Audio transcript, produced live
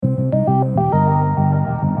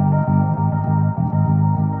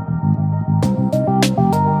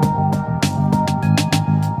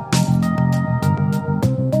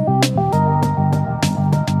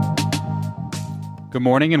Good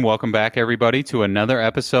morning and welcome back, everybody, to another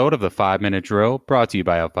episode of the 5-Minute Drill brought to you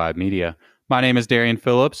by L5 Media. My name is Darian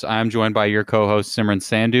Phillips. I am joined by your co-host, Simran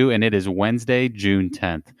Sandhu, and it is Wednesday, June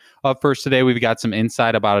 10th. Up first today, we've got some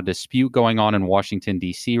insight about a dispute going on in Washington,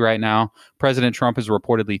 D.C. right now. President Trump is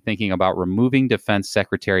reportedly thinking about removing Defense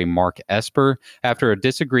Secretary Mark Esper after a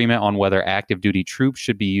disagreement on whether active duty troops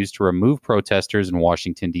should be used to remove protesters in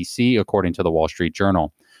Washington, D.C., according to the Wall Street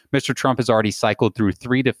Journal. Mr. Trump has already cycled through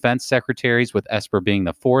 3 defense secretaries, with Esper being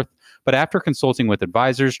the 4th, but after consulting with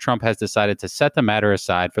advisors, Trump has decided to set the matter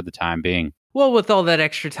aside for the time being. Well, with all that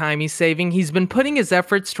extra time he's saving, he's been putting his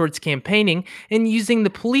efforts towards campaigning and using the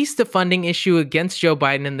police defunding issue against Joe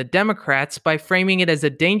Biden and the Democrats by framing it as a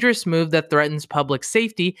dangerous move that threatens public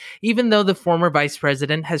safety, even though the former vice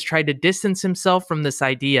president has tried to distance himself from this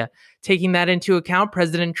idea. Taking that into account,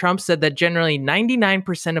 President Trump said that generally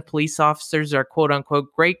 99% of police officers are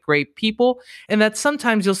quote-unquote great people, and that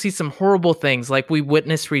sometimes you'll see some horrible things like we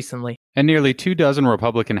witnessed recently. And nearly 24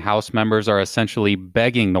 Republican House members are essentially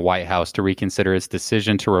begging the White House to reconsider its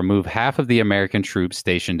decision to remove half of the American troops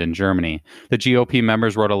stationed in Germany. The GOP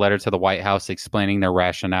members wrote a letter to the White House explaining their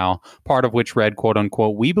rationale, part of which read, quote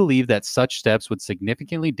unquote, "We believe that such steps would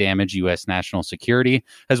significantly damage U.S. national security,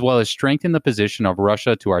 as well as strengthen the position of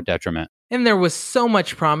Russia to our detriment." And there was so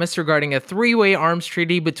much promise regarding a 3-way arms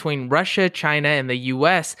treaty between Russia, China, and the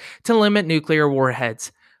U.S. to limit nuclear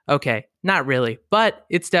warheads. Okay, not really, but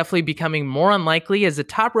it's definitely becoming more unlikely as a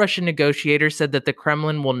top Russian negotiator said that the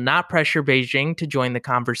Kremlin will not pressure Beijing to join the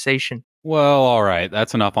conversation. Well, all right.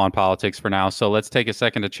 That's enough on politics for now. So let's take a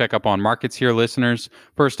second to check up on markets here, listeners.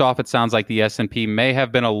 First off, it sounds like the S&P may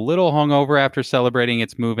have been a little hungover after celebrating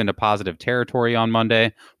its move into positive territory on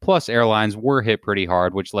Monday. Plus, airlines were hit pretty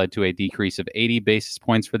hard, which led to a decrease of 80 basis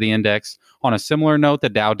points for the index. On a similar note, the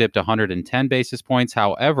Dow dipped 110 basis points.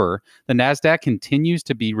 However, the Nasdaq continues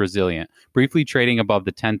to be resilient, briefly trading above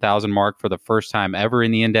the 10,000 mark for the first time ever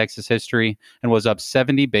in the index's history, and was up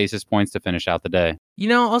 70 basis points to finish out the day. You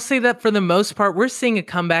know, I'll say that for the most part, we're seeing a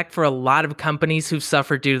comeback for a lot of companies who've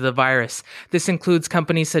suffered due to the virus. This includes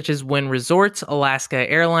companies such as Wynn Resorts, Alaska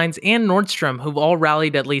Airlines, and Nordstrom, who've all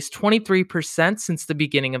rallied at least 23% since the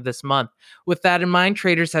beginning of this month. With that in mind,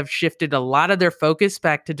 traders have shifted a lot of their focus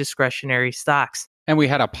back to discretionary stocks. And we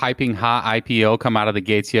had a piping hot IPO come out of the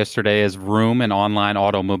gates yesterday as Vroom, an online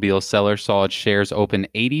automobile seller, saw its shares open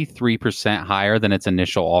 83% higher than its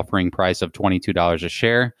initial offering price of $22 a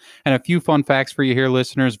share. And a few fun facts for you here,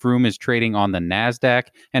 listeners. Vroom is trading on the Nasdaq,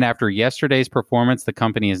 and after yesterday's performance, the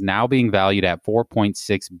company is now being valued at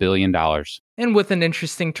 $4.6 billion. And with an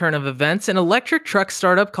interesting turn of events, an electric truck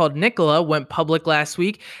startup called Nikola went public last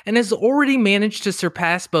week and has already managed to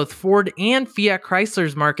surpass both Ford and Fiat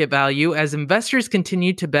Chrysler's market value as investors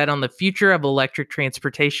continue to bet on the future of electric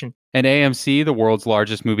transportation. And AMC, the world's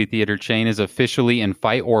largest movie theater chain, is officially in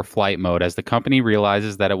fight or flight mode as the company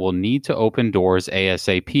realizes that it will need to open doors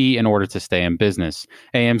ASAP in order to stay in business.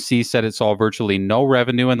 AMC said it saw virtually no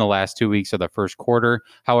revenue in the last 2 weeks of the first quarter.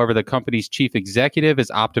 However, the company's chief executive is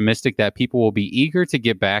optimistic that people will be eager to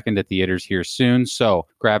get back into theaters here soon. So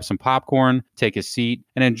grab some popcorn, take a seat,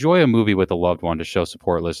 and enjoy a movie with a loved one to show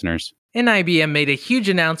support, listeners. And IBM made a huge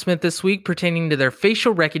announcement this week pertaining to their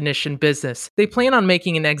facial recognition business. They plan on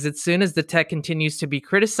making an exit soon as the tech continues to be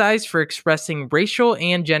criticized for expressing racial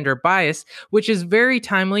and gender bias, which is very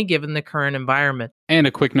timely given the current environment. And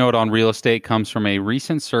a quick note on real estate comes from a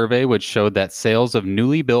recent survey which showed that sales of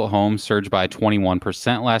newly built homes surged by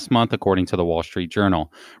 21% last month, according to the Wall Street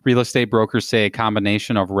Journal. Real estate brokers say a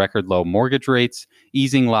combination of record low mortgage rates,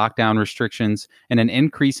 easing lockdown restrictions, and an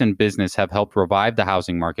increase in business have helped revive the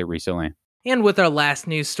housing market recently. And with our last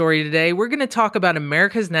news story today, we're going to talk about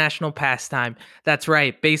America's national pastime. That's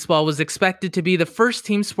right, baseball was expected to be the first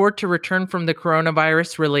team sport to return from the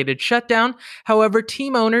coronavirus-related shutdown. However,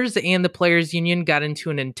 team owners and the players' union got into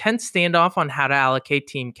an intense standoff on how to allocate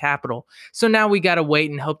team capital. So now we got to wait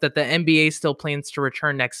and hope that the NBA still plans to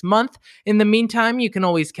return next month. In the meantime, you can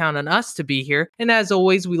always count on us to be here. And as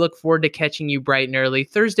always, we look forward to catching you bright and early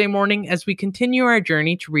Thursday morning as we continue our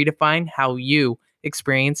journey to redefine how you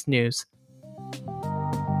experience news.